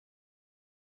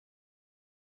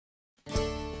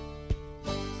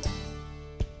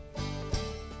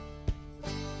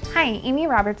Hi, Amy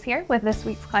Roberts here with this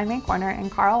week's Kline Corner, and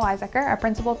Carl Weisecker, our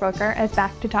principal broker, is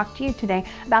back to talk to you today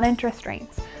about interest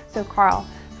rates. So Carl,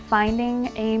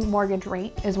 finding a mortgage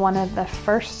rate is one of the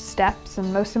first steps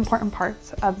and most important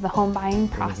parts of the home buying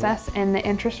process, and the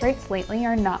interest rates lately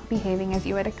are not behaving as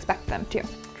you would expect them to.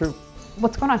 True.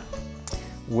 What's going on?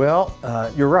 Well,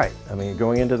 you're right. I mean,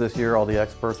 going into this year, all the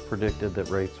experts predicted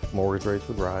that mortgage rates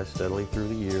would rise steadily through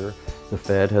the year. The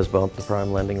Fed has bumped the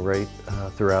prime lending rate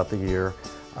throughout the year.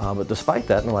 But despite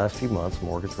that, in the last few months,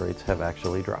 mortgage rates have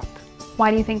actually dropped.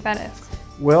 Why do you think that is?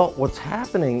 Well, what's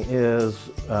happening is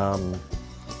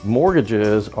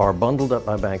mortgages are bundled up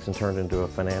by banks and turned into a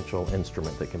financial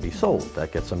instrument that can be sold.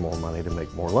 That gets them more money to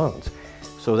make more loans.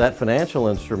 So that financial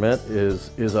instrument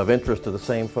is of interest to the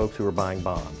same folks who are buying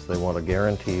bonds. They want a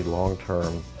guaranteed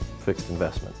long-term fixed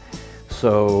investment.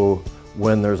 So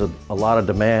when there's a lot of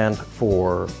demand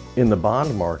in the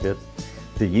bond market,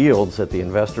 the yields that the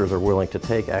investors are willing to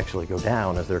take actually go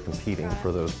down as they're competing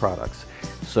for those products.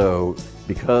 So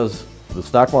because the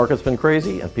stock market's been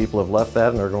crazy and people have left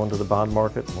that and are going to the bond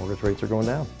market, mortgage rates are going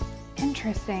down.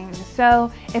 Interesting.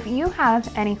 So if you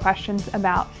have any questions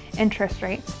about interest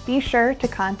rates, be sure to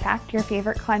contact your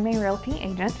favorite Kline Realty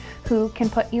agent who can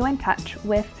put you in touch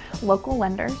with local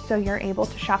lenders so you're able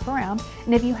to shop around.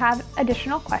 And if you have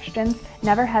additional questions,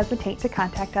 never hesitate to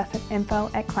contact us at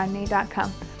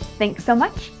info@kline.com. Thanks so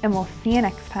much, and we'll see you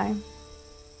next time.